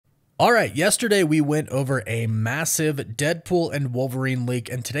All right, yesterday we went over a massive Deadpool and Wolverine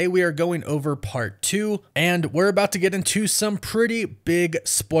leak, and today we are going over part 2, and we're about to get into some pretty big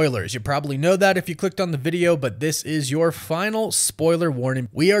spoilers. You probably know that if you clicked on the video, but this is your final spoiler warning.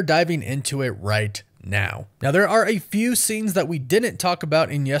 We are diving into it right now. There are a few scenes that we didn't talk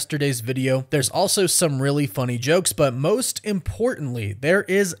about in yesterday's video. There's also some really funny jokes, but most importantly, there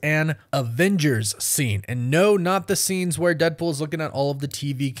is an Avengers scene. And no, not the scenes where Deadpool is looking at all of the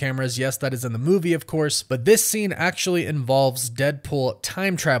TV cameras. Yes, that is in the movie, of course, but this scene actually involves Deadpool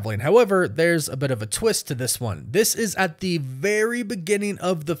time traveling. However, there's a bit of a twist to this one. This is at the very beginning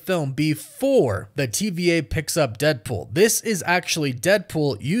of the film, before the TVA picks up Deadpool. This is actually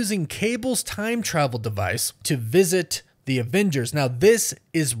Deadpool using Cable's time travel device to visit the Avengers. Now, this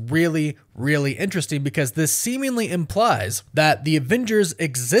is really interesting because this seemingly implies that the Avengers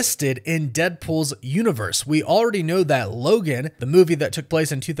existed in Deadpool's universe. We already know that Logan, the movie that took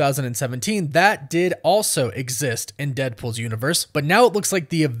place in 2017, that did also exist in Deadpool's universe, but now it looks like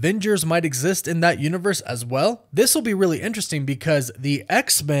the Avengers might exist in that universe as well. This will be really interesting because the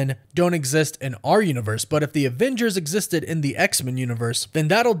X-Men don't exist in our universe, but if the Avengers existed in the X-Men universe, then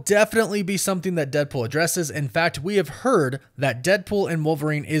that'll definitely be something that Deadpool addresses. In fact, we have heard that Deadpool and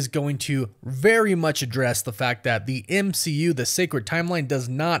Wolverine is going to very much address the fact that the MCU, the Sacred Timeline, does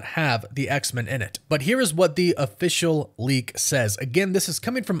not have the X-Men in it. But here is what the official leak says. Again, this is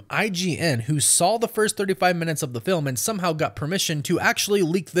coming from IGN, who saw the first 35 minutes of the film and somehow got permission to actually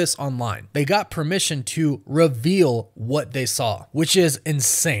leak this online. They got permission to reveal what they saw, which is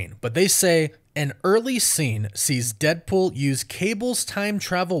insane. But they say, an early scene sees Deadpool use Cable's time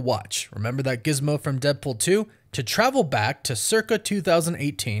travel watch, remember that gizmo from Deadpool 2, to travel back to circa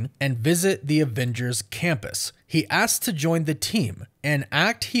 2018 and visit the Avengers campus. He asks to join the team, an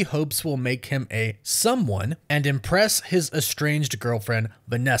act he hopes will make him a someone and impress his estranged girlfriend,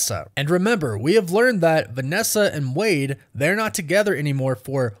 Vanessa. And remember, we have learned that Vanessa and Wade, they're not together anymore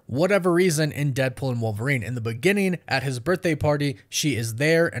for whatever reason in Deadpool and Wolverine. In the beginning, at his birthday party, she is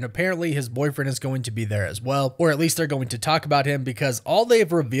there, and apparently his boyfriend is going to be there as well, or at least they're going to talk about him, because all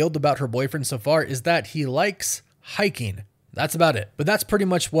they've revealed about her boyfriend so far is that he likes hiking. That's about it. But that's pretty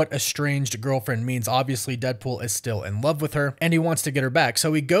much what estranged girlfriend means. Obviously, Deadpool is still in love with her and he wants to get her back.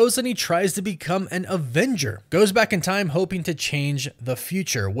 So he goes and he tries to become an Avenger. Goes back in time hoping to change the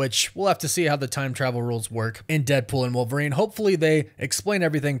future, which we'll have to see how the time travel rules work in Deadpool and Wolverine. Hopefully they explain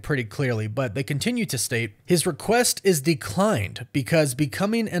everything pretty clearly, but they continue to state his request is declined because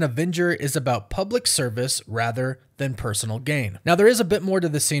becoming an Avenger is about public service rather than personal gain. Now, there is a bit more to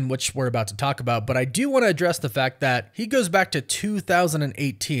the scene, which we're about to talk about, but I do want to address the fact that he goes back to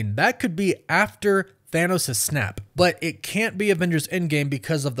 2018. That could be after Thanos' snap, but it can't be Avengers Endgame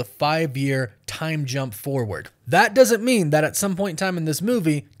because of the 5-year time jump forward. That doesn't mean that at some point in time in this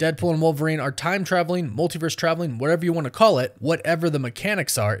movie, Deadpool and Wolverine are time traveling, multiverse traveling, whatever you want to call it, whatever the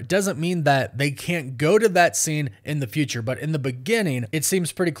mechanics are. It doesn't mean that they can't go to that scene in the future, but in the beginning, it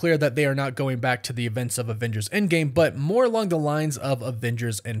seems pretty clear that they are not going back to the events of Avengers Endgame, but more along the lines of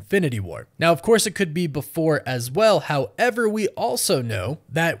Avengers Infinity War. Now, of course, it could be before as well. However, we also know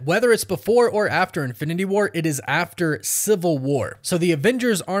that whether it's before or after Infinity War, it is after Civil War. So the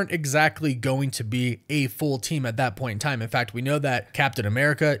Avengers aren't exactly going to be a full team at that point in time. In fact, we know that Captain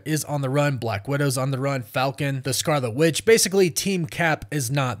America is on the run, Black Widow's on the run, Falcon, the Scarlet Witch, basically Team Cap is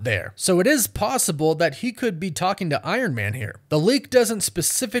not there. So it is possible that he could be talking to Iron Man here. The leak doesn't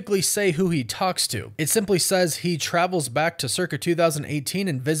specifically say who he talks to. It simply says he travels back to circa 2018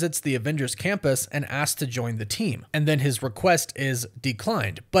 and visits the Avengers campus and asks to join the team. And then his request is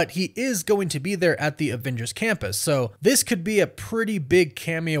declined, but he is going to be there at the Avengers campus. So this could be a pretty big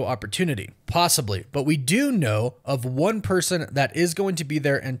cameo opportunity. Possibly, but we do know of one person that is going to be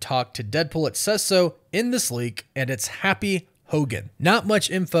there and talk to Deadpool. It says so in this leak, and it's Happy Hogan. Not much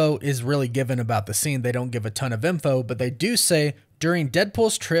info is really given about the scene. They don't give a ton of info, but they do say during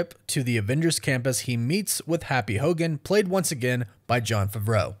Deadpool's trip to the Avengers campus, he meets with Happy Hogan, played once again by Jon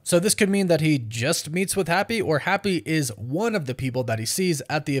Favreau. So this could mean that he just meets with Happy, or Happy is one of the people that he sees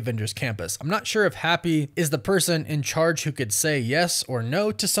at the Avengers campus. I'm not sure if Happy is the person in charge who could say yes or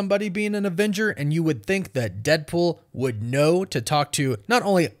no to somebody being an Avenger, and you would think that Deadpool would know to talk to not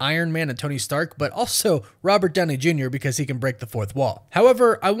only Iron Man and Tony Stark, but also Robert Downey Jr. because he can break the fourth wall.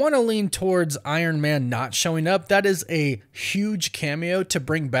 However, I want to lean towards Iron Man not showing up. That is a huge cameo to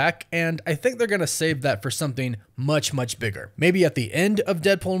bring back, and I think they're going to save that for something much, much bigger. Maybe at the end of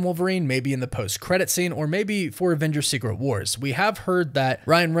Deadpool and Wolverine, maybe in the post-credit scene, or maybe for Avengers Secret Wars. We have heard that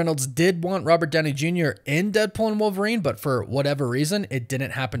Ryan Reynolds did want Robert Downey Jr. in Deadpool and Wolverine, but for whatever reason, it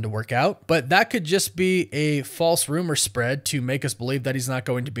didn't happen to work out. But that could just be a false rumor spread to make us believe that he's not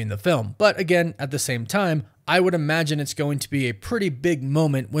going to be in the film. But again, at the same time, I would imagine it's going to be a pretty big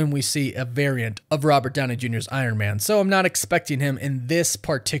moment when we see a variant of Robert Downey Jr.'s Iron Man, so I'm not expecting him in this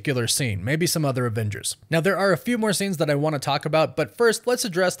particular scene, maybe some other Avengers. Now, there are a few more scenes that I want to talk about, but first, let's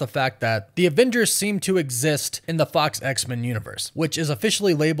address the fact that the Avengers seem to exist in the Fox X-Men universe, which is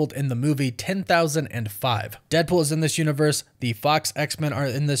officially labeled in the movie 10,005. Deadpool is in this universe, the Fox X-Men are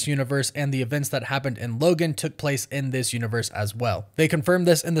in this universe, and the events that happened in Logan took place in this universe as well. They confirmed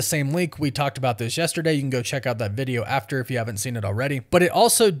this in the same link. We talked about this yesterday. You can go check out that video after if you haven't seen it already. But it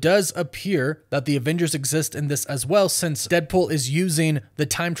also does appear that the Avengers exist in this as well, since Deadpool is using the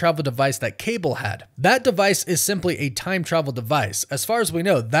time travel device that Cable had. That device is simply a time travel device. As far as we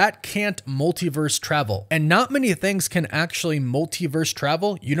know, that can't multiverse travel. And not many things can actually multiverse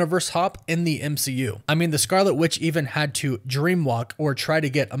travel, universe hop in the MCU. I mean, the Scarlet Witch even had to dreamwalk or try to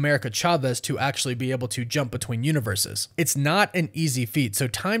get America Chavez to actually be able to jump between universes. It's not an easy feat, so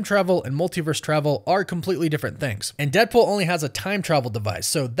time travel and multiverse travel are completely different things. And Deadpool only has a time travel device,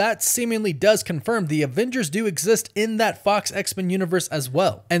 so that seemingly does confirm the Avengers do exist in that Fox X-Men universe as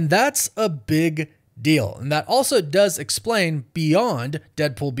well. And that's a big deal. And that also does explain, beyond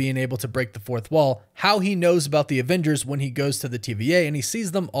Deadpool being able to break the fourth wall, how he knows about the Avengers when he goes to the TVA and he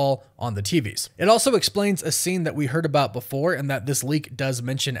sees them all on the TVs. It also explains a scene that we heard about before and that this leak does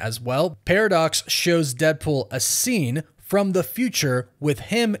mention as well. Paradox shows Deadpool a scene from the future with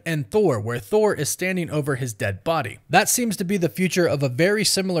him and Thor, where Thor is standing over his dead body. That seems to be the future of a very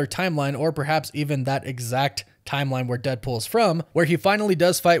similar timeline, or perhaps even that exact timeline where Deadpool is from, where he finally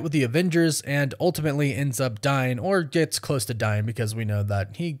does fight with the Avengers and ultimately ends up dying, or gets close to dying, because we know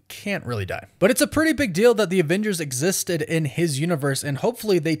that he can't really die. But it's a pretty big deal that the Avengers existed in his universe, and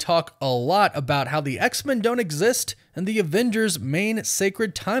hopefully they talk a lot about how the X-Men don't exist in the Avengers' main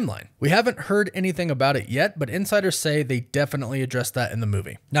sacred timeline. We haven't heard anything about it yet, but insiders say they definitely addressed that in the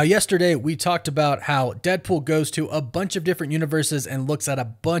movie. Now, yesterday we talked about how Deadpool goes to a bunch of different universes and looks at a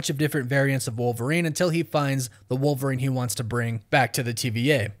bunch of different variants of Wolverine until he finds the Wolverine he wants to bring back to the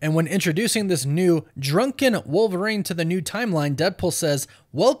TVA. And when introducing this new drunken Wolverine to the new timeline, Deadpool says,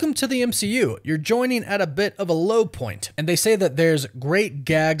 "Welcome to the MCU. You're joining at a bit of a low point." And they say that there's great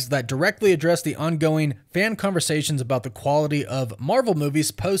gags that directly address the ongoing fan conversations about the quality of Marvel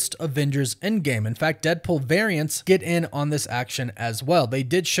movies post-Avengers Endgame. In fact, Deadpool variants get in on this action as well. They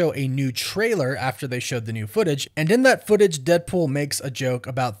did show a new trailer after they showed the new footage, and in that footage, Deadpool makes a joke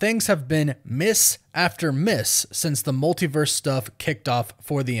about things have been miss after miss since the multiverse stuff kicked off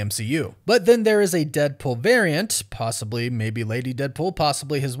for the MCU. But then there is a Deadpool variant, possibly maybe Lady Deadpool,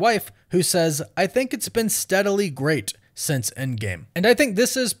 possibly his wife, who says, "I think it's been steadily great since Endgame." And I think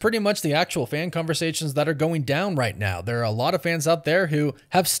this is pretty much the actual fan conversations that are going down right now. There are a lot of fans out there who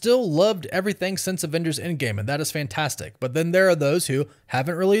have still loved everything since Avengers Endgame, and that is fantastic. But then there are those who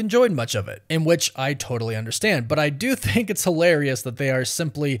haven't really enjoyed much of it, in which I totally understand. But I do think it's hilarious that they are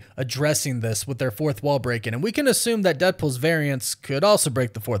simply addressing this with their fourth wall break-in, and we can assume that Deadpool's variants could also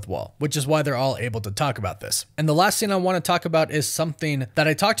break the fourth wall, which is why they're all able to talk about this. And the last thing I want to talk about is something that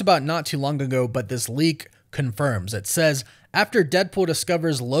I talked about not too long ago, but this leak confirms. It says, after Deadpool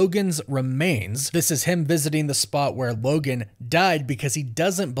discovers Logan's remains, this is him visiting the spot where Logan died because he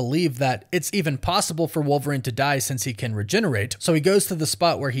doesn't believe that it's even possible for Wolverine to die since he can regenerate. So he goes to the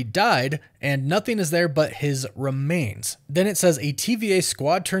spot where he died and nothing is there but his remains. Then it says a TVA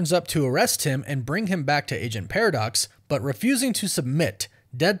squad turns up to arrest him and bring him back to Agent Paradox, but refusing to submit,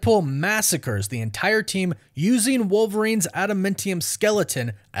 Deadpool massacres the entire team using Wolverine's adamantium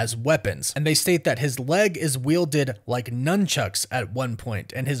skeleton as weapons. And they state that his leg is wielded like nunchucks at one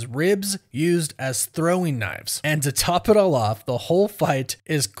point and his ribs used as throwing knives. And to top it all off, the whole fight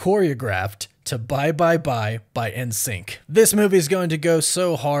is choreographed to Bye Bye Bye by NSYNC. This movie is going to go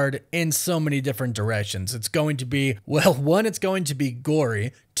so hard in so many different directions. It's going to be, well, one, it's going to be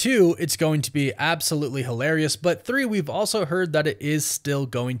gory. Two, it's going to be absolutely hilarious. But three, we've also heard that it is still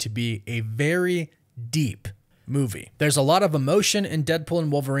going to be a very deep movie. There's a lot of emotion in Deadpool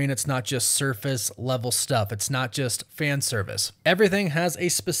and Wolverine. It's not just surface level stuff. It's not just fan service. Everything has a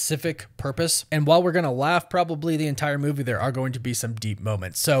specific purpose. And while we're going to laugh probably the entire movie, there are going to be some deep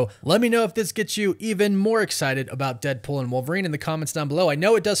moments. So let me know if this gets you even more excited about Deadpool and Wolverine in the comments down below. I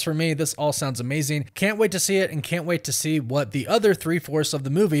know it does for me. This all sounds amazing. Can't wait to see it and can't wait to see what the other 3/4 of the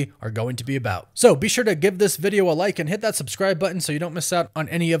movie are going to be about. So be sure to give this video a like and hit that subscribe button so you don't miss out on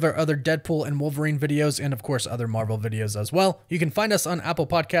any of our other Deadpool and Wolverine videos and of course other other Marvel videos as well. You can find us on Apple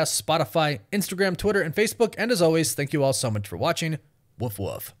Podcasts, Spotify, Instagram, Twitter, and Facebook. And as always, thank you all so much for watching. Woof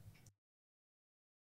woof.